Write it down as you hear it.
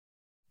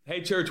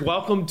Hey, church,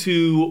 welcome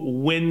to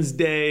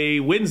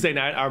Wednesday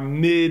night, our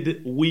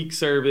midweek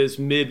service,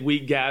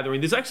 midweek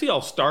gathering. This actually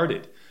all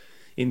started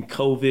in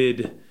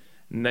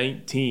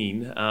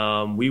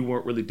COVID-19. We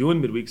weren't really doing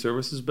midweek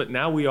services, but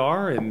now we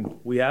are, and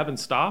we haven't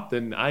stopped,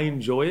 and I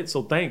enjoy it.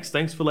 So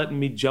thanks for letting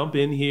me jump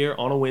in here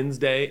on a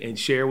Wednesday and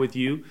share with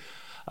you.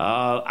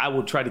 I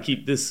will try to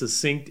keep this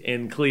succinct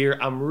and clear.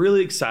 I'm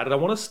really excited. I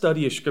want to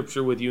study a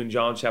scripture with you in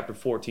John chapter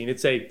 14.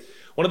 It's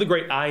one of the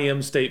great I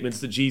am statements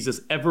that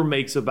Jesus ever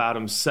makes about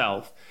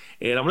himself.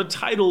 And I'm going to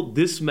title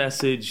this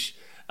message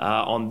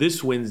on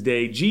this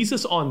Wednesday,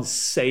 Jesus on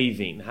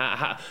Saving.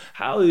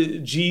 How is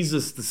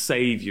Jesus the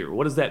Savior?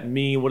 What does that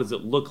mean? What does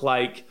it look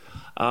like?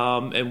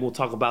 And we'll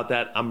talk about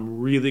that. I'm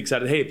really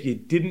excited. Hey, if you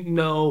didn't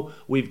know,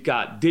 we've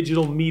got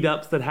digital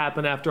meetups that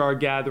happen after our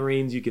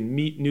gatherings. You can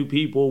meet new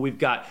people. We've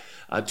got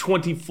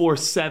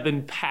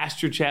 24/7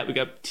 pastor chat. We've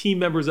got team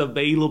members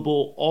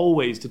available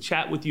always to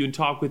chat with you and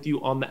talk with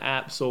you on the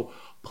app. So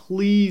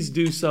please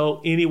do so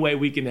any way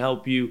we can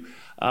help you.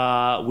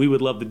 We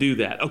would love to do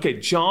that. Okay,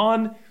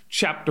 John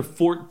chapter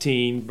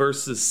 14,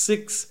 verses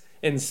 6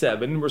 and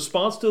 7, in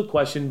response to a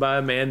question by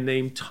a man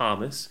named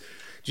Thomas,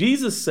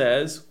 Jesus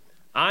says,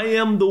 I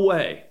am the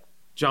way.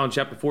 John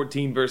chapter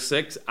 14, verse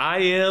 6, I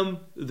am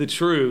the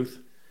truth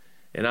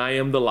and I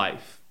am the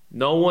life.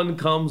 No one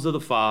comes to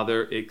the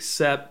Father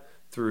except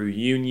through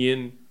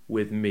union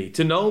with me.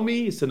 To know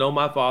me is to know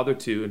my Father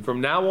too. And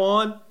from now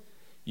on,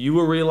 you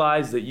will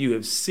realize that you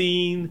have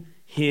seen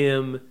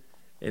him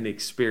and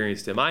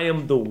experienced him. I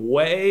am the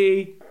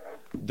way,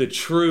 the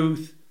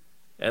truth,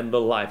 and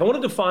the life. I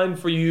want to define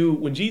for you,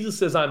 when Jesus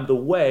says I'm the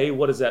way,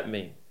 what does that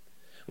mean?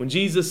 When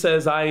Jesus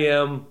says I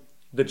am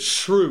the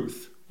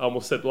truth, I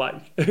almost said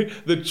life,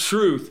 the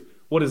truth,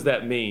 what does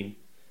that mean?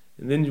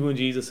 And then when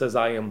Jesus says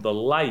I am the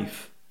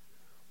life,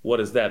 what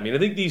does that mean? I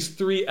think these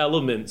three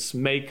elements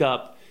make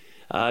up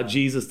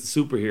Jesus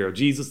the superhero,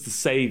 Jesus the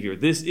Savior.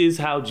 This is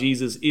how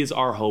Jesus is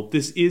our hope.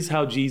 This is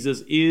how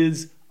Jesus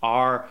is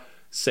our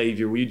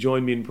Savior. Will you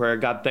join me in prayer?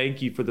 God,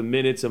 thank you for the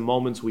minutes and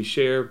moments we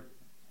share.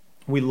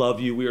 We love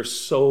you. We are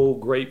so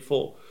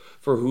grateful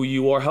for who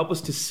you are. Help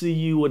us to see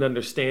you and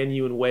understand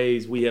you in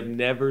ways we have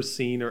never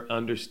seen or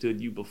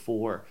understood you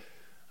before.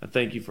 I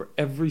thank you for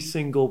every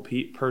single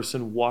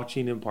person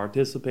watching and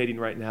participating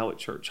right now at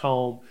Church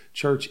Home,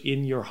 church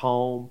in your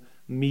home.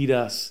 Meet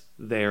us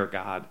there,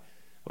 God,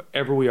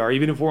 wherever we are.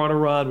 Even if we're on a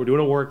run, we're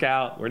doing a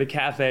workout, we're in a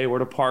cafe, we're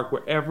in a park,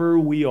 wherever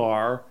we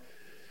are,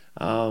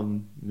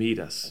 meet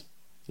us.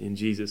 In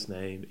Jesus'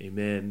 name,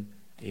 amen,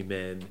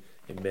 amen,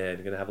 amen.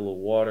 I'm going to have a little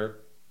water.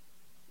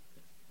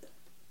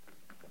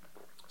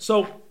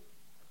 So,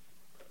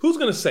 who's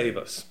going to save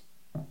us?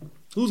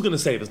 Who's going to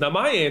save us? Now,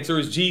 my answer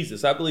is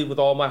Jesus. I believe with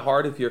all my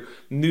heart, if you're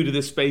new to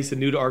this space and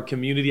new to our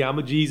community, I'm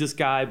a Jesus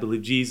guy. I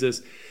believe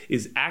Jesus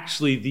is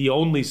actually the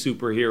only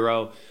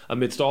superhero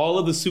amidst all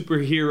of the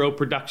superhero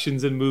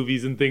productions and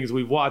movies and things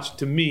we've watched.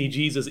 To me,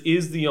 Jesus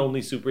is the only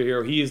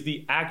superhero. He is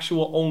the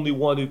actual only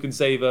one who can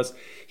save us.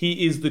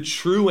 He is the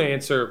true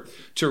answer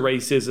to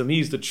racism.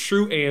 He's the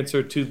true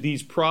answer to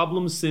these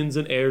problems, sins,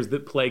 and errors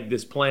that plague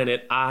this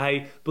planet.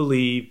 I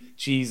believe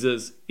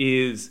Jesus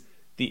is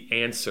the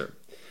answer.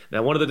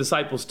 Now, one of the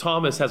disciples,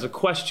 Thomas, has a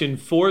question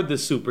for the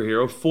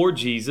superhero, for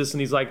Jesus, and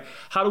he's like,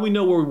 how do we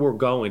know where we're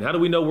going? How do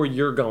we know where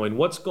you're going?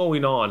 What's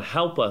going on?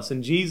 Help us.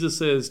 And Jesus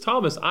says,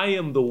 Thomas, I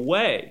am the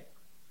way,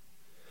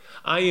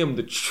 I am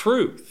the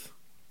truth,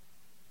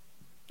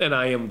 and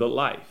I am the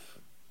life.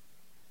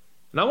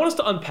 And I want us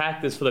to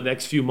unpack this for the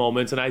next few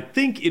moments, and I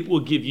think it will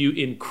give you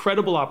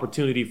incredible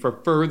opportunity for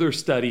further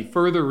study,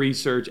 further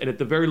research, and at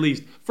the very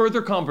least,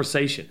 further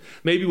conversation.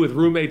 Maybe with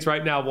roommates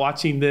right now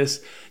watching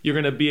this, you're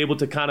going to be able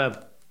to kind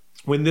of,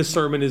 when this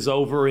sermon is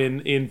over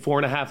in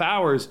 4.5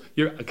 hours,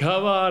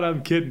 come on,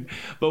 I'm kidding.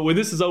 But when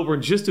this is over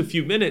in just a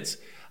few minutes,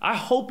 I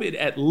hope it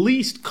at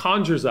least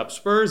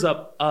spurs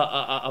up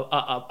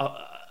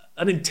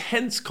an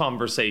intense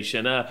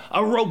conversation, a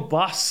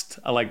robust,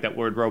 I like that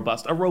word,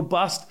 robust, a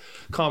robust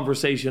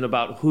conversation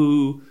about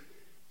who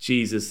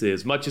Jesus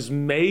is. Much is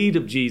made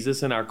of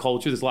Jesus in our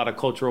culture. There's a lot of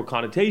cultural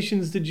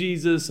connotations to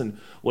Jesus and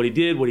what he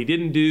did, what he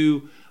didn't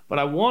do. But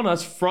I want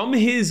us, from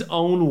his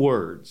own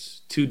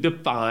words, to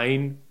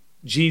define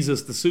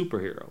Jesus the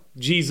superhero,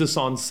 Jesus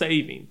on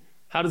saving.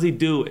 How does he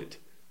do it?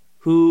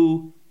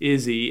 Who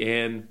is he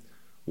and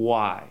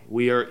why?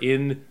 We are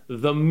in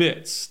the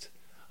midst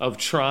of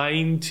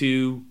trying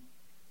to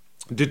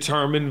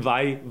determine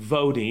by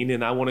voting,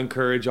 and I want to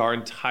encourage our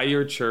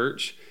entire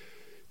church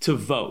to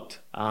vote.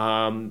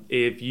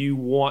 If you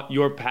want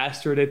your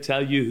pastor to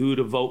tell you who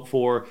to vote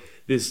for,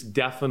 this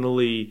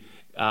definitely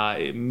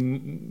I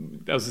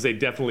was going to say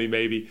definitely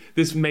maybe.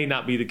 This may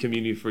not be the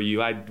community for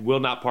you. I will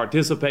not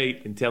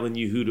participate in telling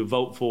you who to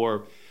vote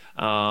for,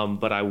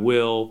 but I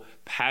will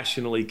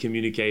passionately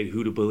communicate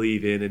who to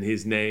believe in, and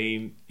his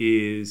name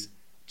is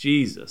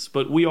Jesus.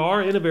 But we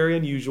are in a very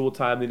unusual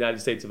time in the United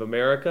States of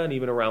America and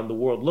even around the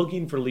world,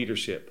 looking for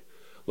leadership,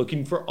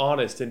 looking for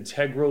honest,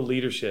 integral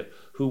leadership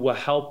who will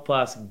help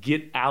us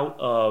get out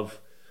of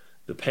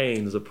the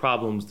pains, the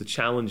problems, the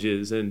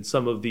challenges, and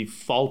some of the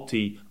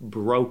faulty,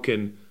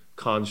 broken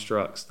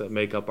constructs that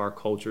make up our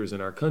cultures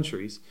and our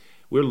countries.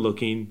 We're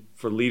looking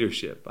for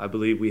leadership. I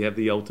believe we have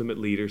the ultimate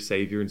leader,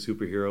 savior, and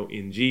superhero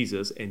in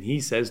Jesus, and he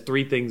says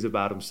three things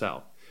about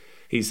himself.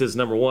 He says,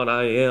 number one,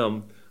 I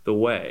am the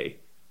way.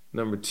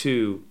 Number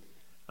two,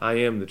 I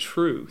am the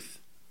truth.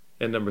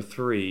 And number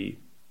three,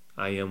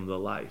 I am the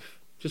life.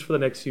 Just for the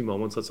next few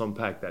moments, let's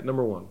unpack that.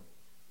 Number one,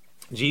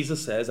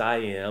 Jesus says, I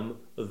am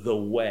the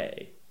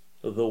way.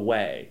 The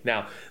way.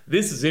 Now,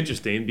 this is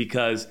interesting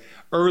because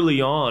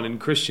early on in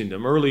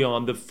Christendom, early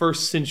on, the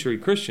first century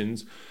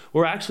Christians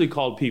were actually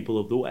called people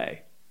of the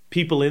way,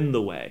 people in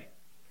the way.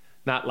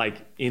 Not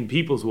like in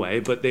people's way,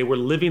 but they were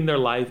living their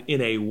life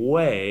in a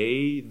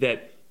way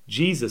that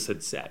Jesus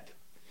had set,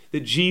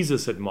 that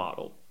Jesus had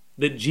modeled,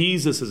 that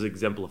Jesus has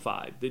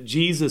exemplified, that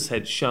Jesus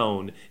had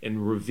shown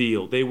and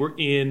revealed. They were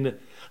in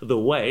the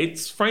way.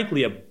 It's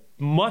frankly a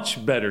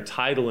much better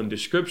title and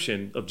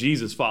description of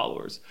Jesus'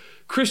 followers.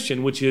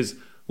 Christian, which is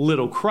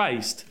little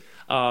Christ,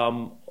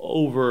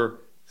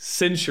 over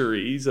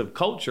centuries of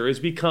culture has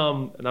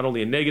become not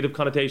only a negative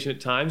connotation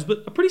at times,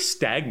 but a pretty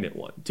stagnant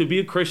one. To be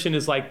a Christian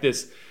is like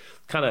this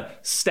kind of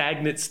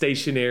stagnant,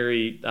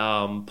 stationary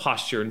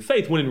posture and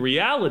faith, when in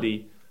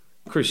reality,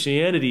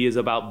 Christianity is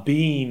about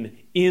being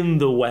in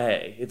the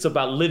way. It's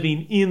about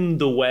living in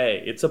the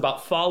way. It's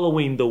about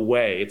following the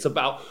way. It's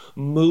about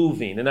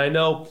moving. And I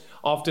know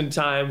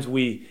oftentimes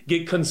we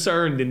get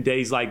concerned in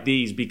days like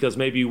these because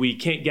maybe we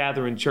can't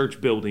gather in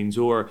church buildings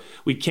or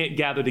we can't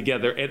gather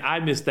together. And I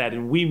miss that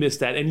and we miss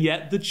that. And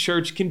yet the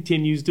church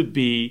continues to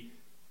be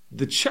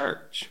the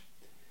church.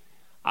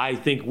 I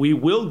think we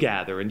will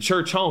gather in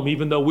church home,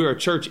 even though we're a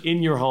church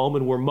in your home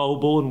and we're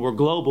mobile and we're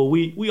global.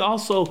 We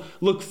also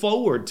look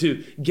forward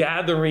to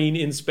gathering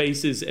in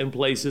spaces and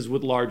places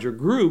with larger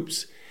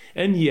groups.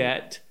 And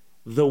yet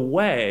the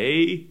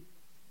way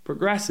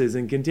progresses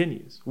and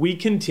continues. We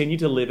continue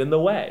to live in the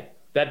way.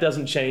 That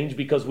doesn't change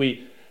because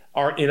we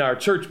are in our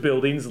church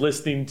buildings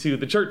listening to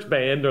the church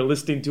band or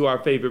listening to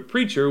our favorite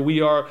preacher.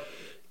 We are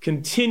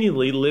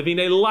continually living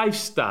a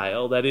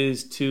lifestyle that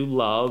is to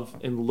love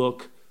and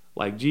look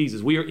like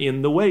Jesus. We are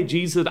in the way.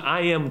 Jesus said,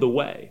 I am the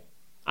way.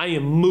 I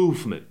am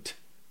movement.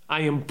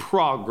 I am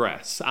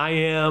progress. I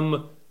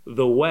am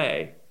the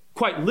way.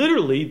 Quite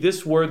literally,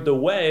 this word, the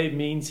way,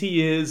 means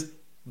he is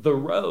the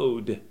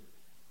road.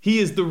 He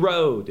is the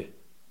road.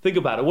 Think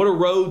about it. What are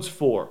roads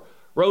for?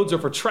 Roads are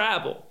for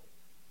travel.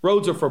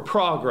 Roads are for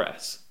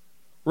progress.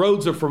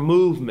 Roads are for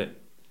movement.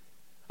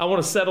 I want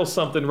to settle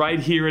something right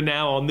here and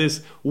now on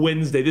this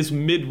Wednesday, this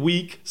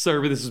midweek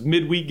service, this is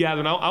midweek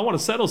gathering. I want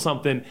to settle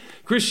something.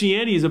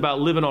 Christianity is about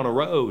living on a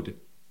road.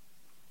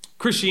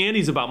 Christianity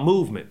is about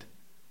movement.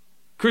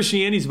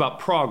 Christianity is about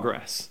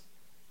progress.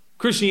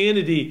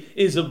 Christianity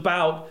is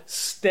about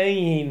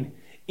staying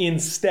in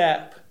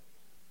step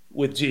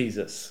with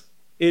Jesus.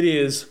 It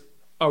is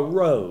a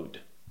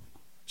road.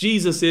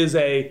 Jesus is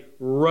a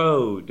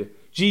road.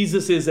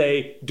 Jesus is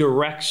a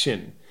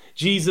direction.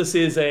 Jesus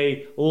is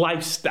a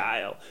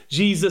lifestyle.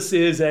 Jesus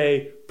is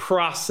a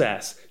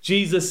process.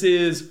 Jesus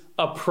is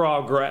a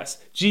progress.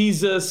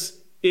 Jesus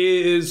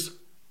is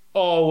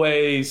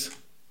always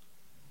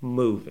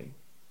moving.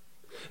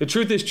 The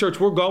truth is, church,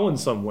 we're going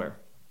somewhere.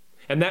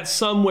 And that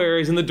somewhere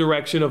is in the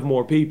direction of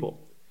more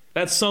people.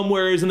 That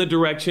somewhere is in the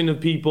direction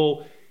of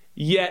people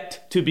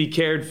yet to be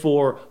cared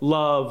for,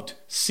 loved,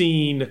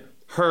 seen,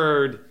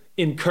 heard,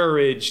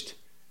 encouraged,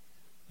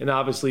 and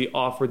obviously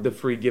offered the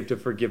free gift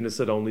of forgiveness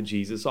that only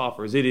Jesus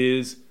offers. It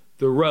is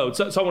the road.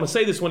 So I want to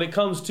say this when it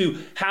comes to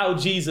how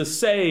Jesus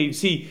saves.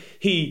 He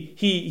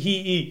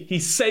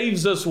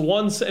saves us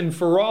once and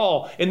for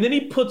all. And then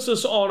he puts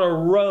us on a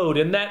road.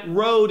 And that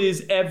road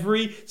is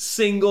every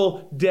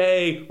single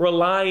day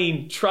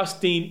relying,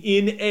 trusting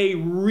in a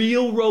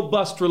real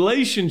robust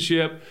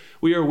relationship.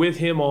 We are with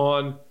him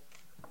on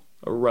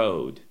a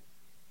road.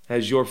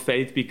 Has your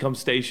faith become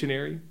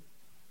stationary?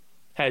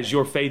 Has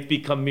your faith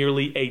become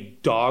merely a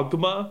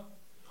dogma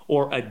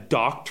or a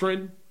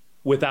doctrine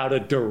without a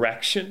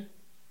direction?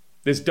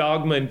 This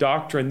dogma and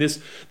doctrine,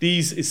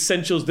 these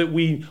essentials that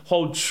we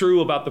hold true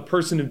about the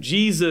person of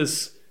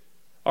Jesus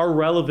are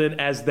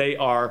relevant as they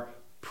are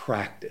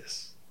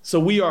practiced. So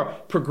we are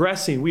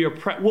progressing.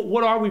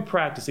 What are we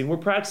practicing? We're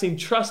practicing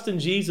trust in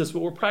Jesus, but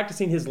we're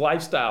practicing his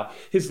lifestyle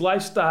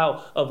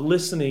of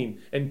listening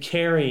and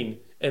caring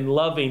and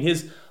loving,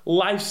 his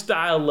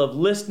lifestyle of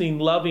listening,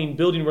 loving,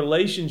 building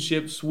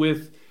relationships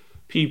with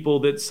people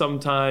that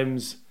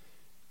sometimes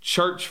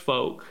church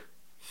folk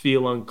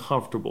feel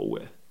uncomfortable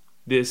with.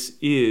 This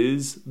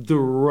is the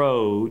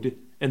road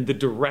and the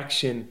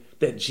direction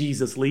that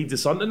Jesus leads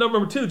us on. And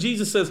number two,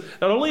 Jesus says,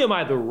 not only am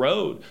I the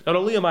road, not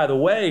only am I the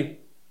way,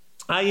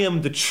 I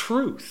am the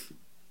truth.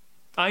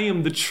 I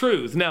am the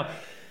truth. Now,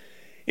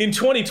 in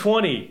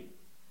 2020,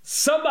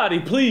 somebody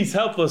please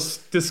help us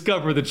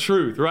discover the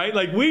truth, right?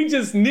 Like we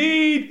just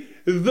need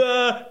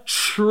the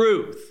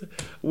truth.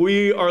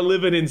 We are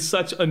living in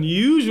such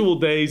unusual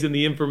days in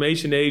the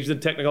information age, the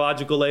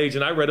technological age.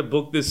 And I read a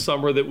book this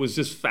summer that was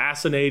just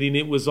fascinating.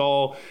 It was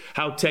all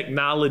how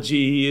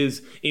technology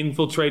is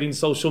infiltrating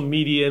social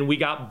media. And we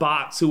got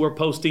bots who are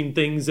posting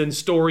things and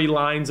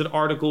storylines and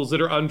articles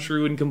that are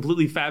untrue and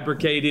completely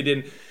fabricated.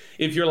 And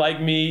if you're like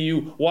me,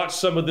 you watch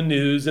some of the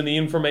news and the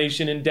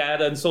information and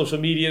data and social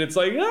media, and it's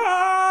like,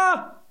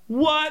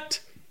 what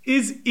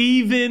is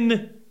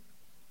even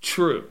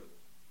true?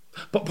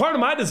 But part of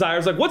my desire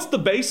is like, what's the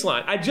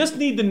baseline? I just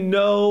need to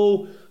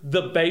know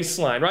the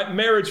baseline, right?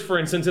 Marriage, for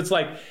instance, it's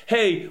like,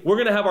 hey, we're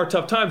going to have our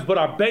tough times, but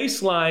our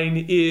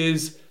baseline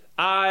is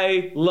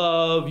I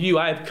love you.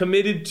 I have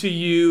committed to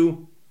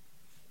you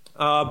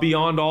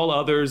beyond all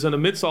others and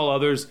amidst all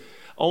others.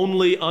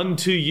 Only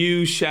unto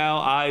you shall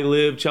I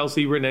live,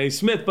 Chelsea Renee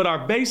Smith. But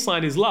our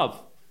baseline is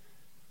love.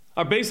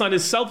 Our baseline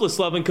is selfless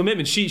love and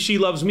commitment. She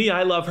loves me,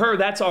 I love her.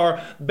 That's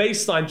our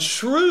baseline.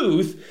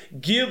 Truth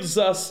gives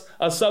us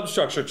a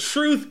substructure.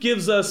 Truth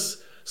gives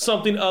us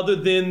something other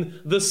than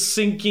the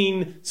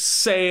sinking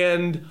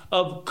sand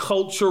of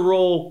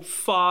cultural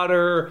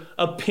fodder,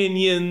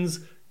 opinions,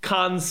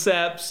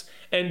 concepts,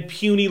 and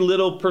puny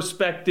little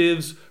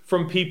perspectives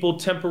from people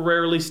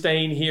temporarily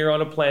staying here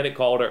on a planet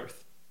called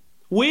Earth.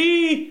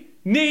 We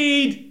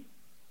need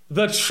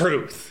the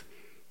truth.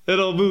 That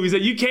old movie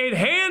said, you can't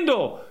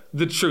handle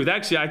the truth.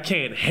 Actually, I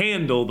can't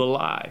handle the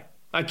lie.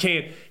 I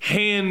can't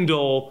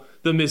handle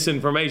the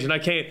misinformation. I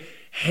can't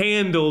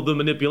handle the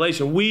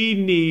manipulation. We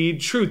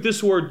need truth.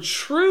 This word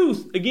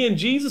truth, again,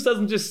 Jesus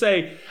doesn't just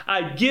say,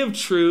 I give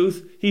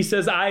truth. He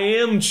says, I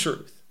am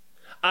truth.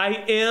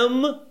 I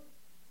am,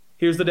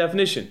 here's the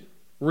definition,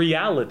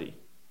 reality.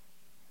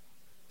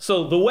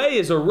 So the way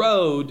is a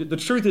road. The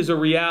truth is a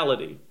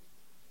reality.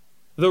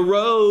 The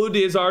road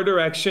is our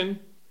direction.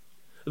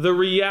 The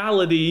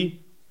reality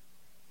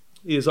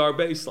is our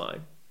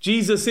baseline.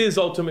 Jesus is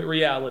ultimate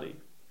reality.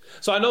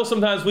 So I know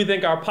sometimes we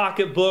think our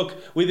pocketbook,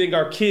 we think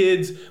our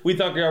kids, we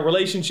think our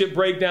relationship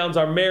breakdowns,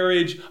 our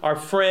marriage, our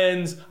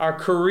friends, our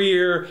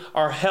career,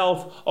 our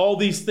health, all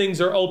these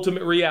things are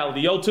ultimate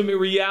reality. Ultimate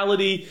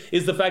reality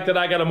is the fact that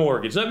I got a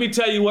mortgage. Let me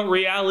tell you what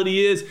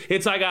reality is.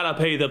 It's I got to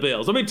pay the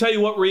bills. Let me tell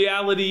you what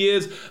reality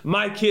is.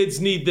 My kids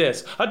need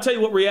this. I'll tell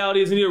you what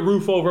reality is. I need a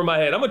roof over my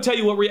head. I'm going to tell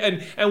you what,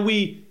 and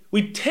we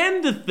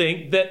tend to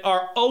think that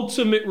our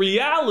ultimate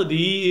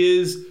reality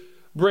is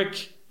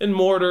brick and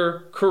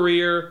mortar,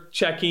 career,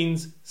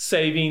 checkings,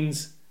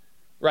 savings,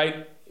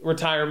 right?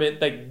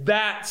 Retirement, like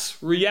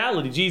that's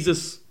reality.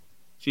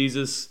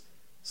 Jesus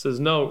says,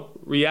 no,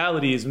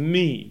 reality is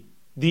me,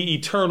 the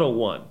eternal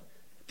one,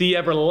 the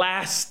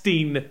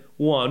everlasting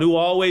one who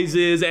always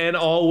is and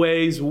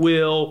always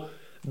will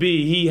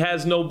be. He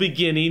has no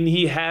beginning.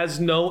 He has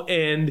no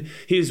end.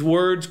 His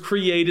words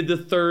created the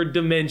third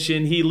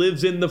dimension. He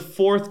lives in the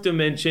fourth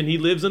dimension. He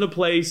lives in a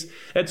place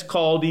that's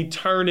called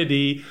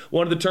eternity.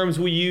 One of the terms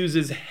we use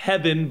is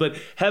heaven, but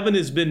heaven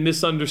has been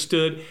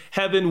misunderstood.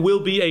 Heaven will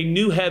be a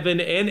new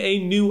heaven and a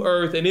new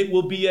earth, and it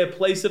will be a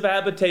place of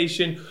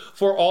habitation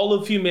for all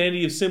of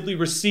humanity who simply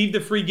received the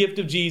free gift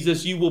of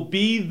Jesus. You will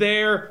be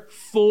there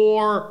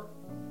forever.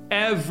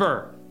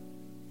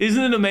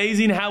 Isn't it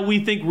amazing how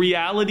we think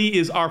reality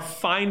is our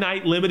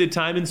finite, limited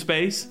time and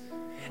space?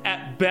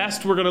 At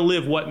best, we're going to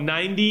live,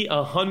 90,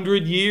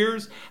 100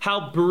 years?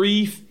 How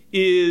brief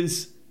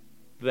is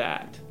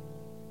that?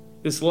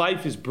 This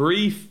life is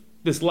brief.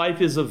 This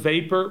life is a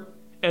vapor.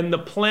 And the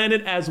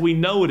planet as we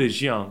know it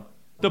is young.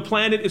 The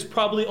planet is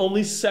probably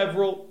only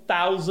several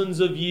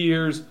thousands of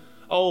years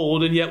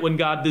old, and yet when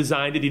God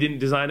designed it, he didn't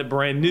design it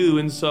brand new.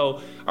 And so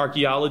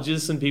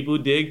archaeologists and people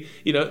who dig,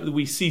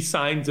 we see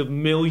signs of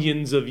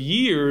millions of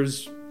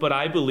years, but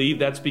I believe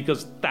that's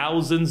because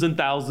thousands and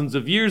thousands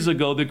of years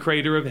ago, the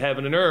creator of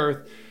heaven and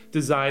earth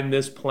designed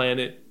this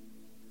planet,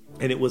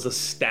 and it was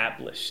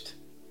established.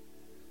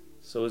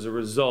 So as a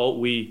result,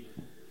 we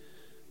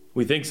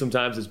think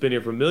sometimes it's been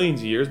here for millions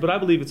of years, but I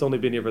believe it's only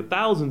been here for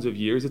thousands of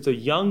years. It's a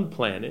young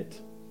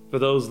planet. For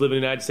those living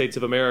in the United States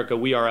of America,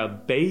 we are a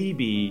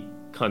baby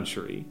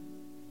country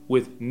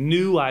with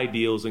new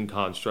ideals and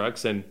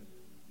constructs, and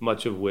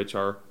much of which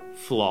are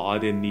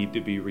flawed and need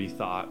to be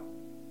rethought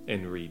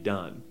and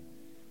redone.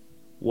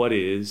 What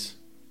is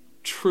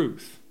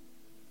truth?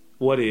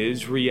 What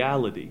is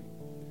reality?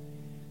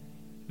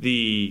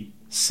 The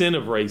sin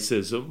of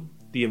racism,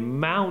 the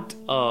amount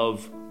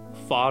of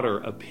fodder,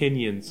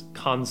 opinions,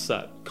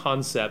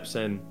 concepts,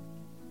 and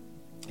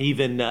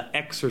even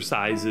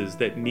exercises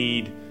that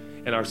need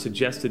and are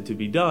suggested to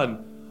be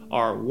done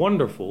are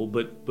wonderful,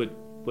 but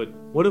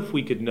what if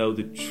we could know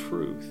the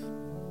truth?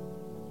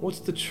 What's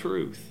the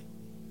truth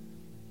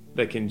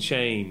that can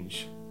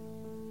change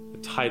the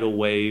tidal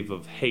wave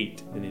of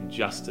hate and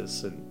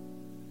injustice and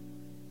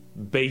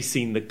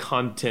basing the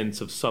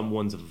contents of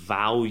someone's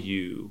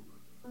value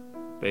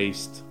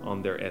based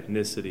on their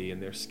ethnicity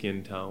and their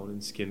skin tone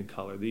and skin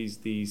color?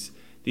 These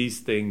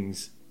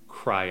things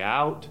cry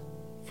out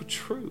for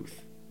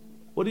truth.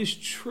 What is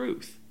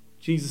truth?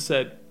 Jesus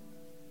said,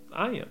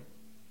 I am.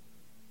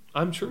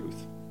 I'm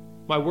truth.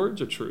 My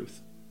words are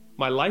truth.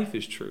 My life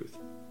is truth.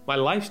 My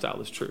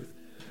lifestyle is truth.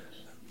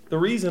 The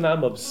reason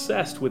I'm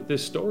obsessed with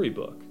this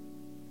storybook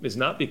is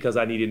not because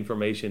I need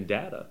information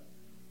data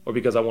or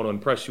because I want to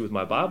impress you with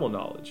my Bible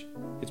knowledge.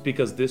 It's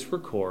because this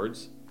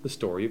records the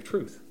story of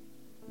truth.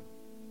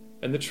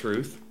 And the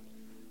truth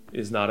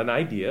is not an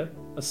idea,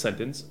 a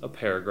sentence, a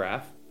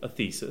paragraph, a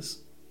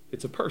thesis.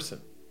 It's a person.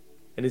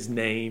 And his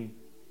name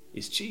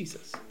is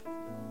Jesus.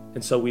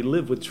 And so we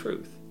live with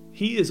truth.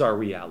 He is our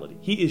reality.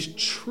 He is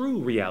true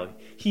reality.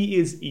 He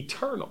is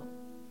eternal.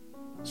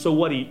 So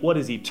what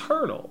is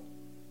eternal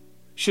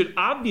should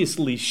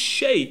obviously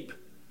shape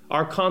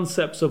our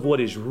concepts of what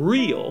is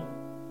real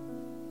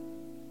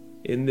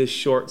in this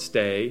short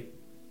stay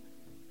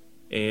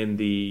and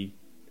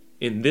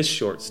in this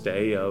short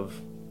stay of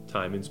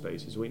time and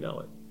space as we know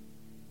it.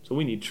 So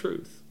we need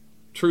truth.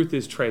 Truth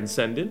is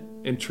transcendent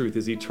and truth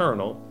is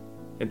eternal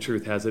and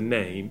truth has a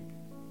name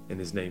and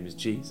his name is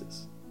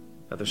Jesus.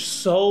 Now there's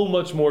so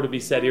much more to be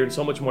said here and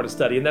so much more to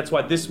study, and that's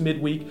why this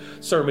midweek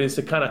sermon is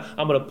to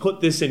I'm going to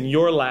put this in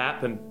your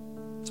lap and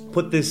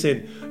put this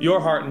in your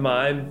heart and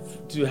mind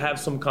to have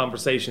some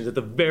conversations. At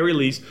the very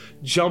least,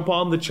 jump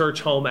on the Church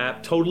Home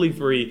app, totally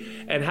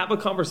free, and have a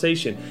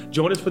conversation.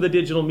 Join us for the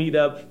digital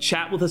meetup,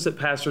 chat with us at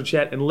Pastor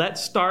Chat, and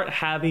let's start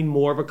having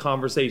more of a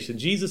conversation.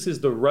 Jesus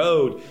is the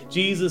road.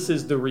 Jesus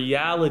is the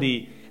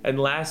reality. And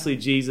lastly,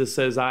 Jesus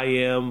says, I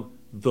am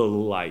the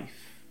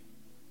life.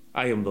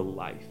 I am the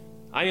life.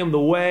 I am the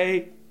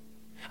way.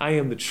 I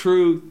am the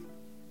truth.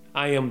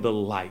 I am the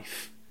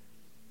life.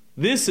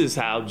 This is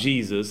how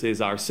Jesus is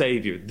our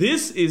Savior.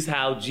 This is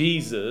how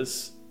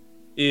Jesus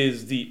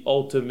is the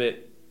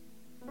ultimate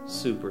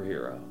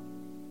superhero.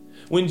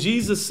 When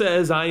Jesus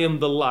says, I am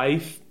the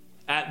life,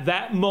 at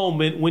that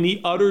moment when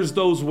he utters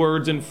those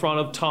words in front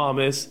of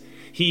Thomas,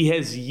 he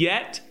has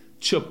yet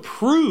to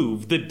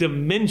prove the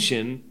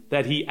dimension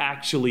that he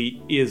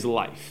actually is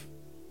life.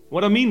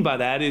 What I mean by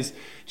that is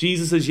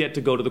Jesus has yet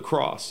to go to the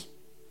cross,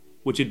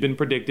 which had been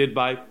predicted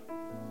by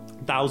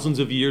thousands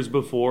of years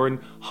before and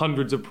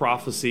hundreds of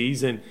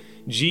prophecies, and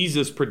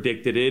Jesus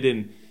predicted it,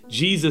 and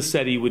Jesus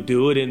said he would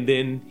do it, and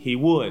then he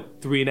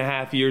would.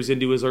 3.5 years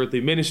into his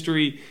earthly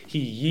ministry, he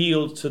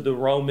yields to the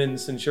Roman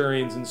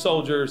centurions and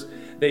soldiers.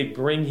 They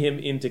bring him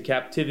into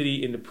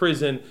captivity, into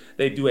prison.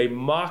 They do a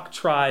mock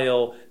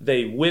trial.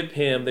 They whip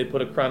him. They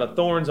put a crown of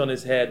thorns on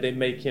his head. They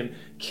make him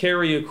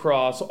carry a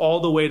cross all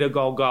the way to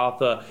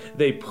Golgotha.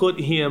 They put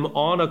him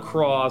on a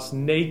cross,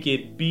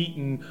 naked,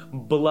 beaten,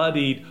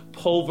 bloodied,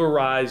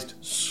 pulverized,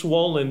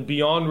 swollen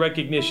beyond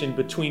recognition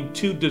between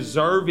two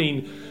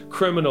deserving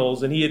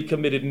criminals, and he had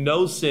committed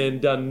no sin,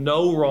 done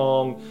no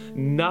wrong,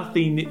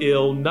 nothing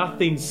ill,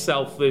 nothing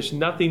selfish,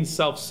 nothing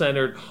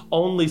self-centered,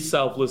 only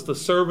selfless, the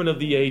servant of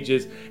the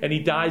ages, and he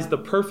dies the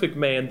perfect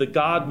man, the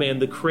God-man,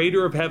 the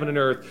creator of heaven and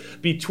earth,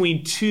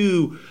 between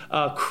two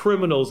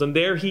criminals, and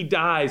there he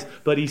dies,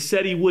 but he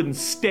said he wouldn't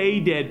stay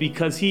dead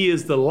because he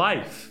is the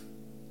life.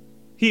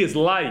 He is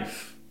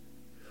life.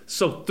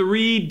 So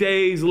 3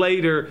 days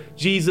later,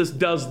 Jesus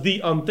does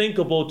the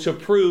unthinkable to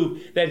prove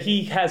that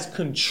he has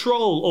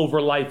control over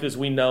life as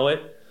we know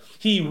it.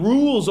 He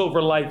rules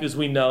over life as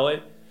we know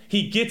it.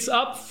 He gets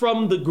up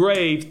from the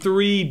grave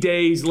 3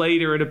 days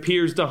later and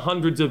appears to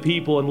hundreds of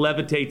people and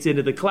levitates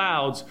into the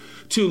clouds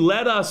to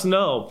let us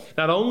know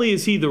not only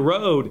is he the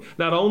road,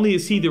 not only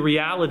is he the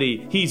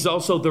reality, he's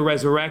also the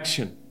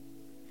resurrection.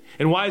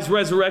 And why is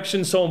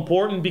resurrection so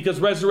important? Because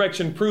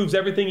resurrection proves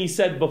everything he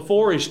said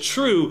before is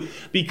true,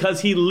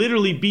 because he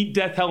literally beat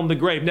death, hell, and the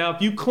grave. Now,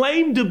 if you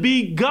claim to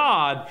be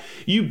God,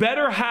 you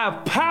better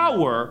have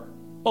power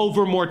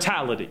over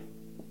mortality.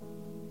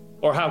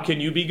 Or how can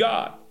you be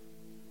God?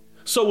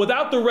 So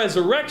without the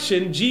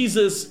resurrection,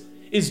 Jesus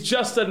is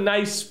just a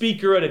nice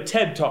speaker at a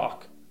TED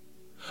Talk.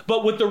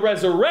 But with the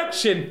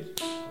resurrection,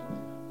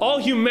 all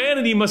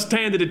humanity must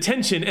stand at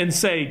attention and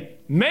say,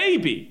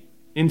 maybe,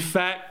 in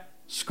fact,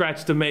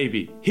 scratch the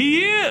maybe,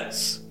 he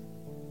is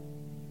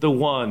the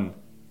one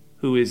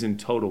who is in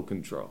total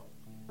control.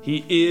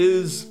 He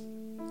is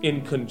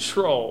in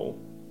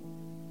control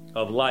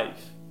of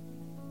life.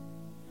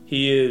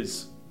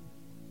 He's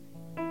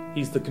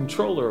the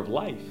controller of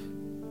life.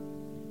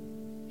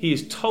 He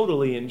is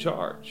totally in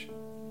charge.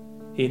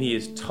 And he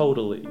is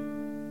totally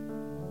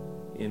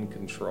in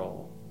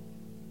control.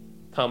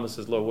 Thomas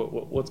says, Lord,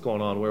 what's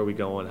going on? Where are we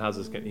going? How's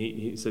this going?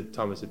 He said,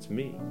 Thomas, it's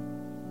me.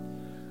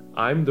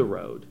 I'm the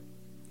road.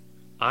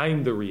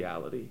 I'm the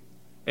reality.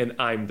 And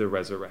I'm the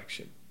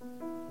resurrection.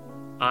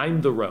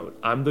 I'm the road.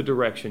 I'm the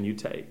direction you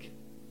take.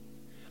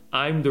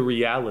 I'm the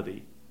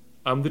reality.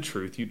 I'm the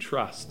truth you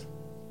trust.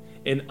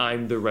 And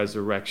I'm the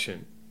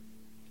resurrection.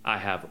 I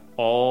have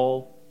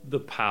all the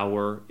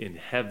power in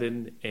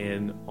heaven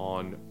and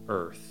on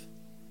earth.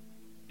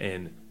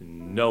 And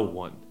no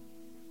one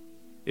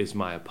is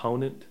my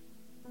opponent,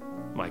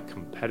 my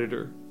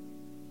competitor.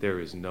 There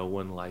is no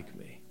one like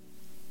me.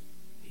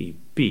 He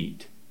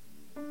beat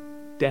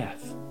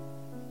death.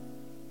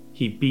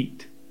 He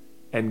beat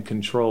and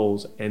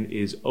controls and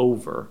is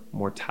over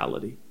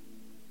mortality.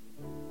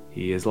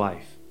 He is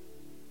life.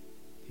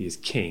 He is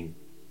king.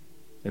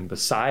 And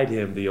beside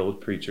him, the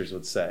old preachers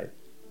would say,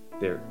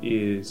 There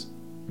is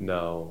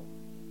no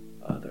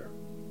other.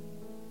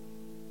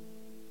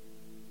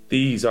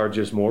 These are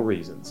just more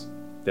reasons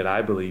that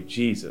I believe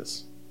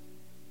Jesus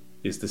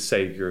is the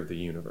Savior of the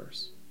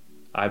universe.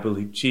 I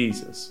believe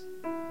Jesus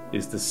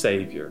is the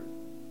Savior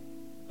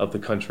of the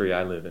country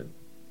I live in.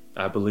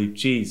 I believe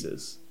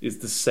Jesus is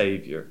the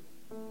Savior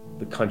of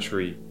the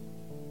country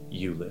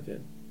you live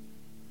in.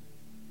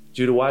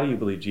 Judah, why do you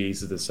believe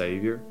Jesus is the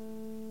Savior?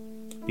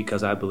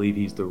 Because I believe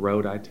He's the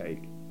road I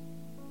take.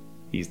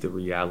 He's the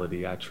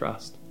reality I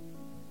trust.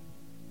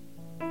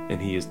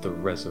 And He is the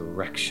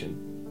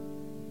resurrection,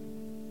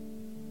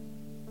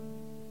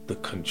 the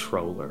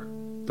controller,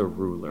 the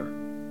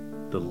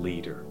ruler, the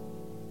leader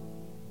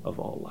of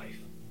all life.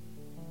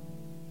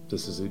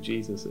 This is who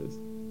Jesus is.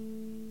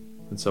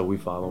 And so we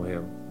follow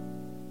Him.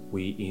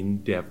 We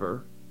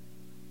endeavor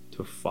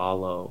to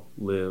follow,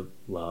 live,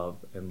 love,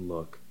 and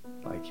look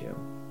like Him.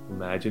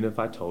 Imagine if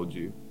I told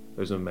you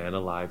there's a man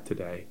alive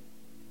today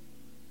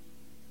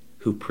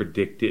who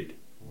predicted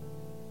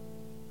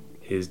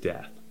His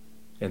death,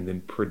 and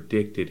then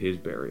predicted His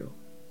burial,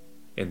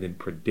 and then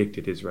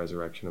predicted His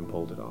resurrection and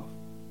pulled it off.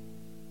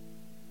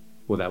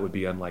 Well, that would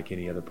be unlike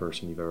any other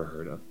person you've ever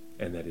heard of.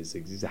 And that is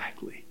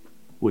exactly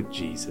what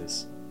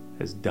Jesus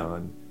has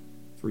done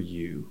for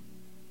you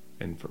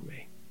and for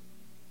me.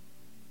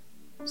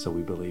 So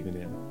we believe in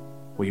Him.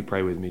 Will you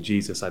pray with me?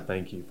 Jesus, I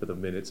thank You for the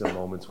minutes and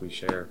moments we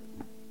share.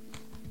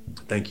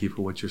 Thank You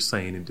for what You're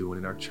saying and doing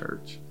in our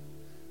church.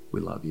 We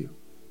love You.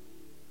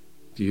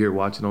 If you're here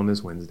watching on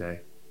this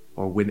Wednesday,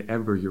 or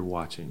whenever you're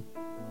watching,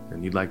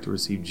 and you'd like to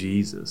receive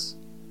Jesus,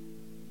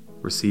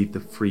 receive the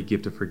free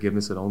gift of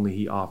forgiveness that only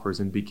He offers,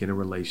 and begin a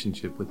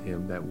relationship with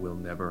Him that will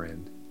never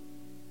end,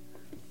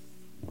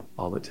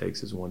 all it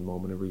takes is one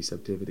moment of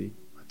receptivity.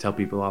 I tell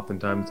people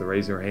oftentimes to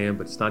raise their hand,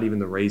 but it's not even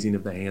the raising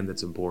of the hand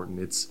that's important.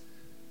 It's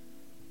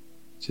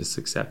just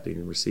accepting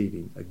and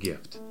receiving a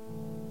gift.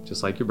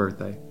 Just like your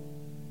birthday,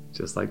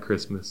 just like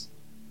Christmas,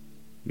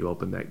 you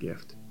open that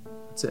gift.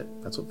 That's it.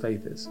 That's what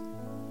faith is.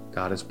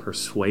 God has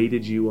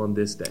persuaded you on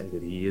this day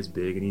that He is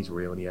big and He's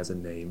real and He has a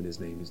name, and His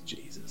name is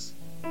Jesus.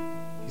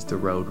 He's the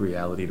road,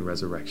 reality, and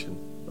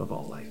resurrection of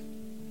all life.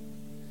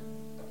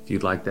 If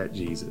you'd like that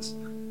Jesus,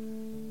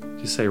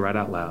 just say right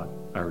out loud,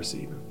 I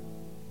receive Him.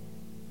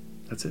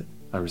 That's it.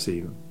 I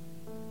receive Him.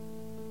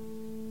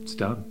 It's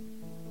done.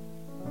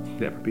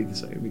 Never be the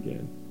same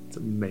again. It's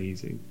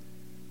amazing.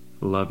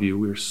 I love you.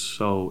 We're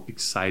so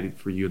excited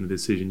for you and the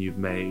decision you've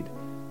made.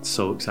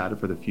 So excited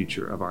for the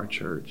future of our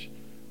church.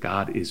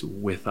 God is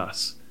with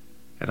us,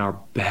 and our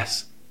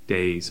best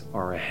days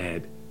are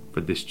ahead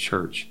for this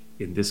church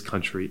in this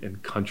country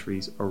and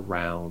countries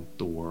around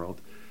the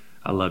world.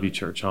 I love you,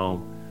 Church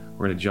Home.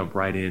 We're going to jump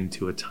right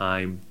into a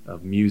time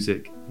of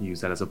music,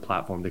 use that as a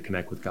platform to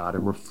connect with God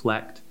and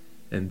reflect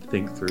and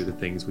think through the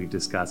things we've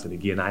discussed. And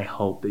again, I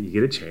hope that you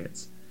get a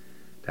chance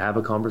to have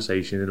a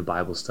conversation and a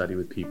Bible study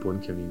with people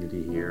in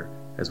community here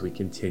as we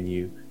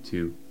continue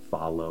to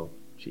follow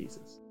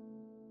Jesus.